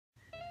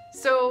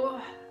So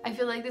I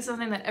feel like this is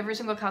something that every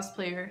single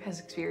cosplayer has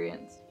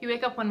experienced. You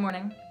wake up one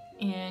morning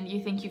and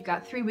you think you've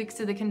got 3 weeks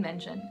to the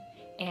convention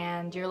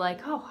and you're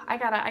like, oh, I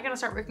gotta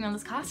start working on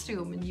this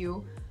costume, and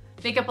you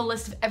make up a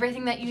list of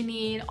everything that you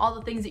need, all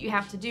the things that you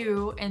have to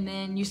do, and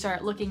then you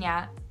start looking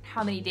at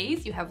how many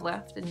days you have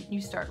left and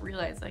you start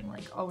realizing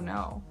like, oh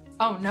no,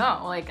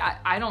 like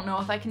I don't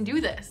know if I can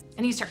do this.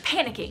 And you start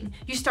panicking.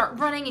 You start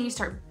running and you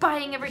start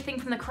buying everything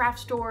from the craft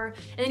store,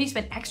 and then you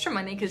spend extra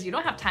money because you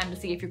don't have time to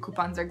see if your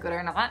coupons are good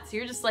or not. So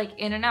you're just like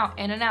in and out,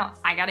 in and out.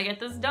 I gotta get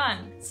this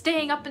done.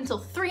 Staying up until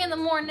 3 in the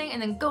morning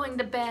and then going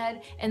to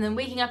bed and then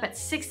waking up at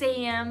 6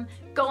 a.m.,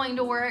 going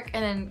to work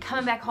and then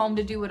coming back home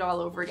to do it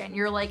all over again.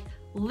 You're like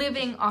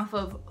living off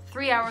of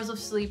 3 hours of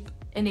sleep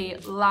and a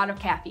lot of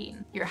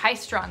caffeine. You're high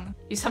strung.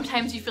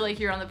 Sometimes you feel like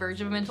you're on the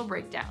verge of a mental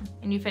breakdown,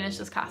 and you finish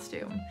this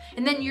costume.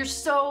 And then you're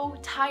so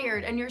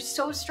tired and you're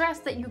so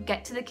stressed that you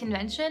get to the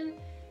convention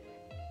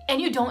and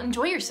you don't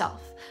enjoy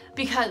yourself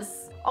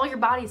because all your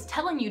body is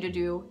telling you to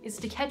do is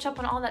to catch up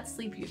on all that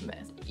sleep you've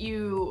missed.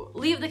 You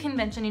leave the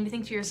convention and you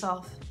think to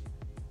yourself,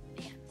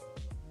 man,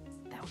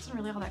 that wasn't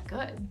really all that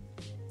good.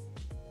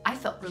 I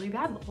felt really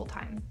bad the whole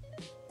time.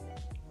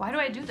 Why do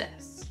I do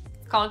this?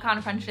 It's called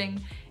con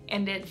crunching,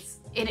 and it's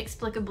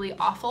inexplicably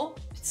awful,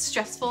 it's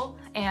stressful,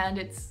 and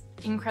it's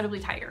incredibly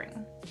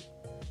tiring.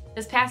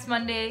 This past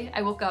Monday,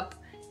 I woke up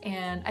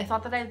and I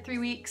thought that I had 3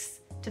 weeks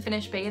to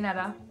finish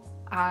Bayonetta.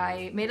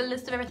 I made a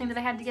list of everything that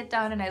I had to get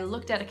done, and I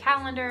looked at a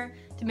calendar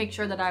to make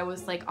sure that I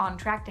was like on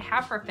track to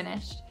have her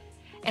finished.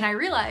 And I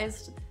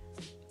realized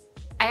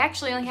I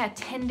actually only had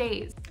 10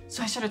 days.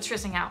 So I started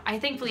stressing out. I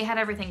thankfully had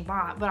everything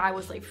bought, but I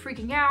was like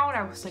freaking out.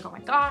 I was like, oh my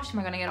gosh, am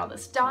I gonna get all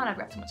this done? I've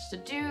got so much to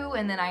do.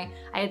 And then I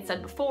had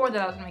said before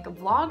that I was gonna make a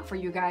vlog for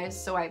you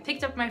guys. So I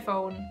picked up my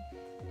phone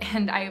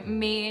and I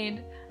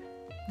made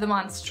the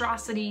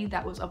monstrosity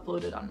that was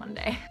uploaded on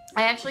Monday.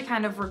 I actually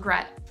kind of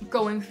regret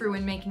going through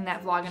and making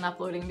that vlog and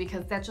uploading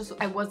because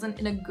I wasn't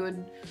in a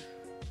good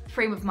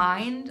frame of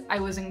mind.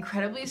 I was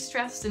incredibly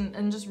stressed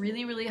and just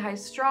really, really high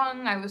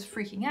strung. I was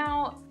freaking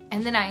out.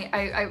 And then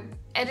I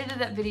edited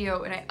that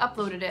video and I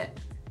uploaded it,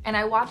 and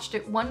I watched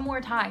it one more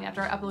time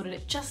after I uploaded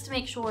it just to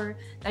make sure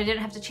that I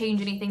didn't have to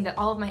change anything, that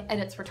all of my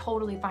edits were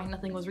totally fine,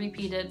 nothing was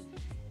repeated.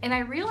 And I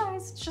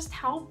realized just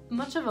how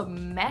much of a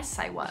mess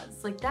I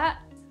was. Like, that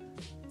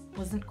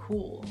wasn't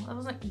cool. That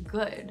wasn't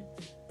good.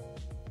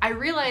 I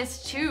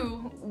realized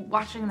too,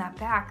 watching that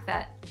back,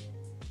 that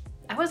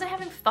I wasn't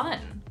having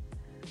fun.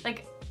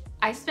 Like,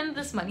 I spend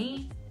this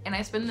money and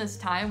I spend this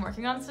time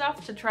working on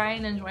stuff to try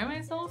and enjoy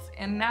myself,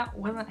 and that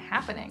wasn't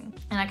happening.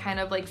 And I kind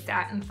of like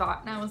sat and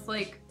thought, and I was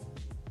like,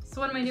 so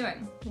what am I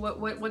doing?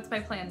 What's my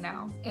plan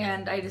now?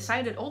 And I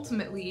decided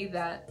ultimately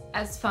that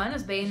as fun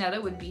as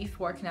Bayonetta would be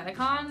for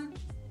Kineticon,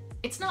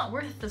 it's not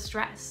worth the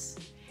stress.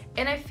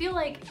 And I feel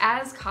like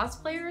as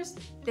cosplayers,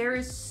 there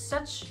is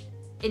such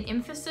an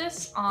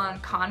emphasis on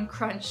con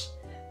crunch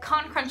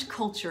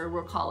culture,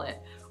 we'll call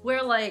it,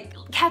 where like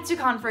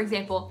KatsuCon, for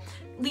example,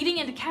 leading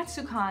into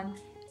KatsuCon,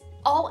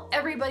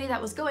 everybody that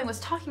was going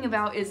was talking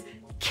about is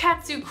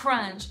Katsu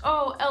crunch.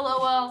 Oh,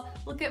 LOL,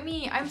 look at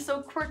me, I'm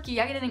so quirky.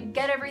 I didn't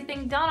get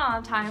everything done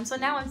on time, so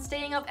now I'm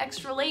staying up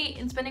extra late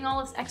and spending all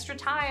this extra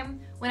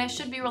time when I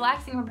should be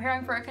relaxing,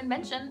 preparing for a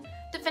convention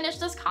to finish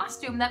this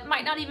costume that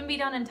might not even be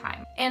done in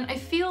time. And I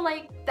feel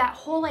like that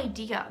whole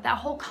idea, that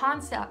whole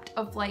concept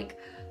of like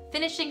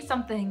finishing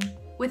something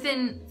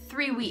within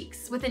 3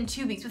 weeks, within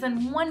 2 weeks,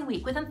 within 1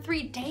 week, within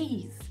 3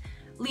 days,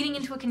 leading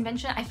into a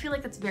convention, I feel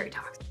like that's very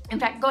toxic. In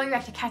fact, going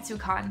back to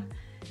KatsuCon,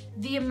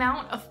 the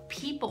amount of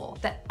people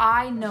that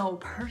I know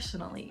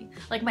personally,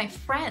 like my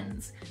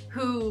friends,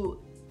 who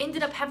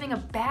ended up having a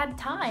bad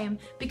time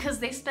because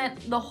they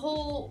spent the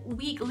whole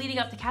week leading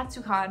up to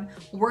KatsuCon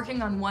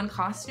working on one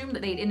costume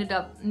that they'd ended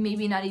up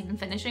maybe not even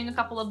finishing. A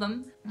couple of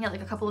them, yeah,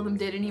 like a couple of them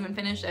didn't even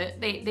finish it.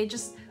 They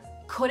just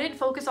couldn't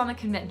focus on the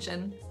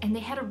convention and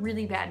they had a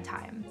really bad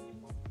time.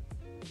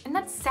 And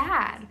that's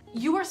sad.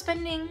 You are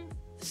spending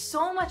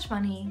so much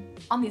money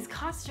on these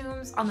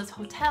costumes, on this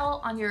hotel,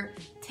 on your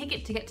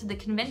ticket to get to the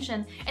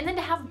convention, and then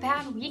to have a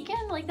bad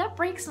weekend, like that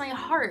breaks my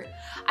heart.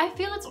 I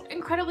feel it's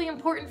incredibly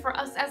important for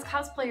us as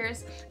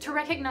cosplayers to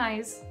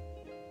recognize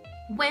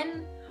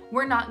when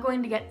we're not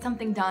going to get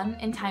something done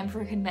in time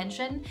for a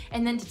convention,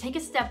 and then to take a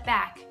step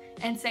back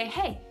and say,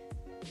 hey,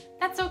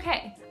 that's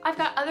okay. I've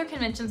got other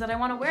conventions that I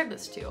want to wear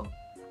this to.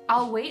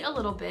 I'll wait a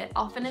little bit,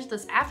 I'll finish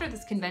this after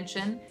this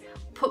convention,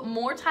 put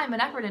more time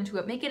and effort into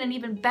it, make it an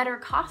even better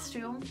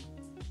costume,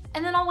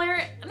 and then I'll wear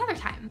it another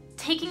time.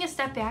 Taking a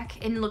step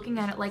back and looking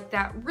at it like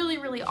that really,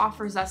 really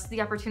offers us the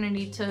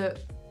opportunity to,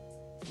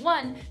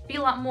 one, be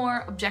a lot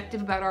more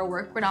objective about our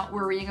work. We're not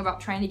worrying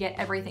about trying to get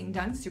everything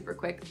done super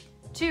quick.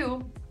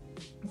 Two,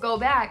 go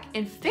back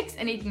and fix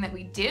anything that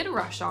we did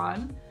rush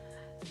on.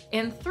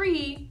 And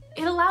three,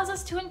 it allows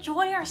us to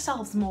enjoy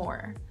ourselves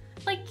more.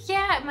 Like,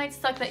 yeah, it might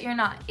suck that you're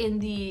not in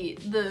the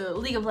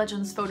League of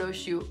Legends photo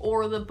shoot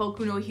or the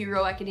Boku no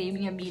Hero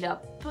Academia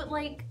meetup, but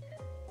like,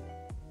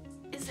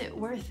 is it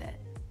worth it?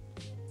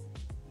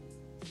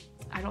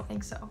 I don't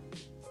think so.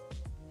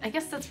 I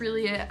guess that's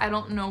really it. I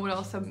don't know what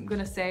else I'm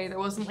gonna say. There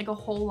wasn't like a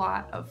whole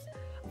lot of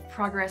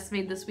progress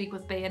made this week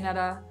with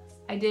Bayonetta.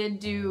 I did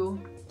do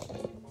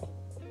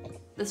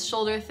this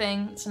shoulder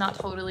thing. It's not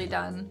totally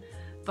done,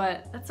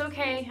 but that's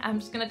okay. I'm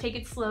just gonna take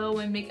it slow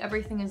and make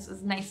everything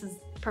as nice, as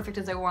perfect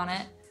as I want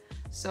it.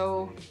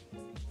 So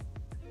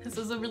this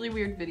is a really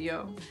weird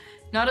video.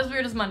 Not as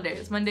weird as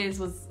Mondays. Mondays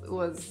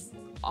was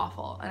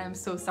awful, and I'm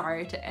so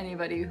sorry to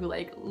anybody who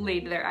like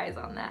laid their eyes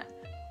on that.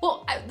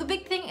 Well, the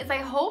big thing is I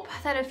hope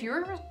that if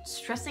you're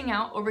stressing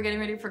out over getting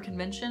ready for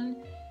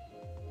convention,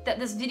 that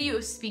this video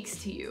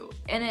speaks to you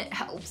and it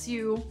helps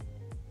you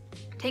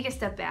take a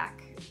step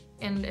back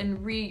and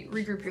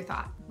regroup your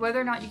thought.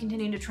 Whether or not you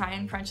continue to try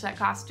and crunch that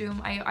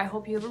costume, I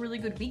hope you have a really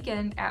good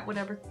weekend at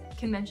whatever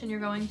convention you're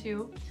going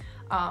to.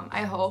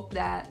 I hope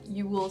that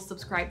you will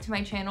subscribe to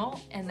my channel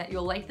and that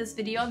you'll like this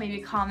video, maybe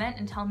comment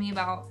and tell me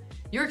about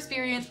your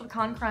experience with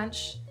Con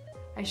Crunch.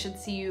 I should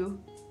see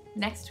you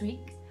next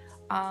week.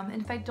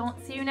 And if I don't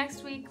see you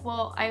next week,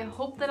 well, I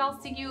hope that I'll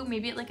see you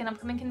maybe at like an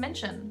upcoming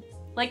convention,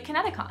 like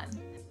Kineticon.